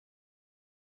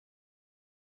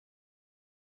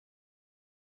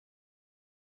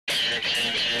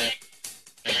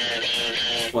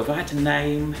Well, if I had to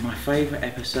name my favourite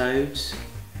episodes,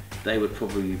 they would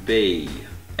probably be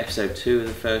episode 2 of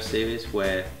the first series,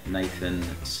 where Nathan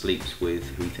sleeps with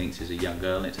who he thinks is a young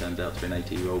girl and it turns out to be an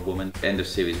 80-year-old woman. End of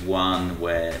series 1,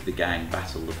 where the gang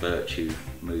battle the virtue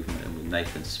movement and with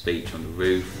Nathan's speech on the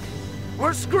roof.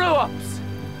 We're screw-ups!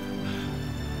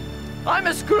 I'm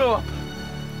a screw-up!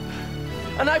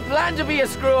 And I plan to be a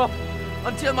screw-up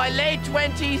until my late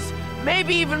 20s,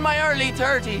 maybe even my early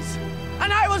 30s.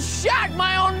 And I will shag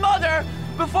my own mother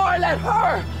before I let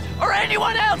her or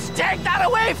anyone else take that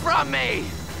away from me!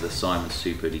 The Simon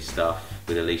Superdy stuff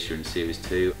with Alicia in series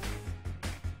 2.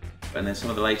 And then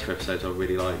some of the later episodes I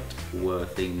really liked were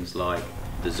things like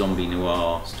the zombie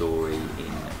noir story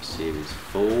in series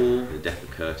 4, the death of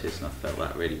Curtis, and I felt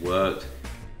that really worked.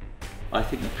 I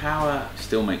think the power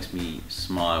still makes me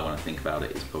smile when I think about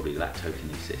it is probably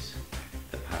lactokinesis.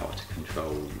 The power to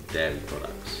control dairy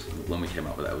products. When we came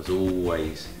up with that, I was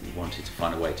always wanted to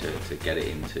find a way to get it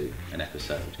into an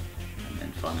episode.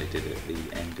 And finally did it at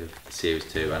the end of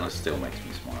series 2, and it still makes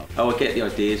me smile. Oh, I get the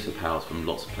ideas for powers from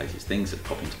lots of places. Things that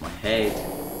pop into my head,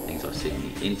 things I see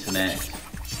on the internet,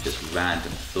 just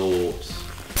random thoughts,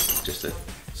 just a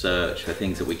search for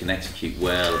things that we can execute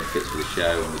well and fits with the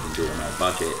show and we can do on our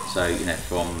budget. So, you know,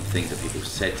 from things that people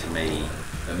said to me,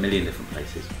 a million different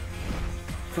places.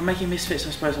 From making Misfits, I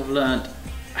suppose I've learned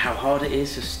how hard it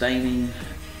is sustaining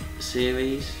a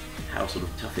series, how sort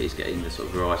of tough it is getting the sort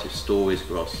of variety of stories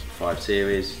across 5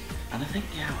 series. And I think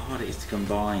how hard it is to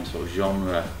combine sort of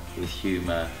genre with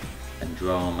humour and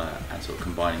drama and sort of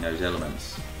combining those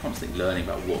elements. Constantly learning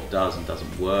about what does and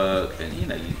doesn't work, and you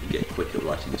know, you can get quicker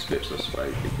writing the scripts, I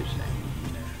suppose, because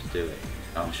you know how to do it.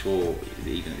 I'm sure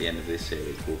even at the end of this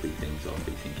series will be things I'll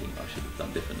be thinking I should have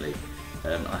done differently.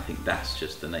 I think that's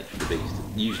just the nature of the beast.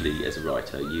 Usually as a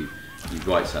writer you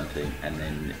write something and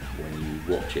then when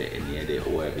you watch it in the edit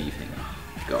or wherever you think, oh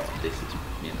God, this is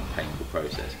a painful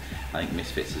process. I think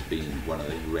Misfits has been one of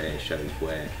the rare shows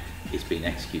where it's been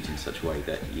executed in such a way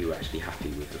that you're actually happy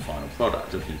with the final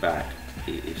product. Looking back,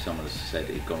 if someone has said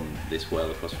it had gone this well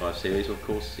across 5 series, of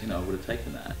course, I would have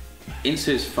taken that. In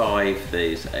series 5,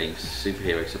 there's a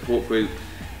superhero support group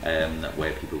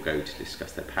where people go to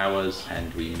discuss their powers,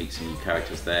 and we meet some new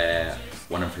characters there,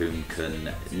 one of whom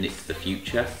can knit the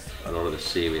future. A lot of the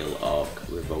serial arc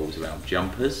revolves around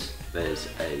jumpers. There's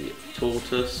a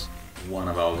tortoise. One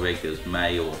of our regulars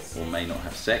may or may not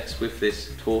have sex with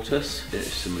this tortoise.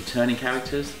 There's some returning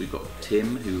characters. We've got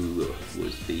Tim, who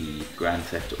was the Grand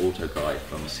Theft Auto guy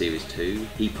from series 2.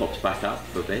 He pops back up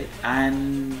for a bit,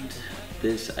 and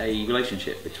there's a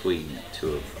relationship between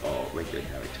 2 of our regular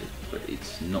characters, but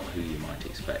it's not who you might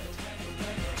expect.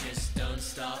 Just don't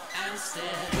stop and stare.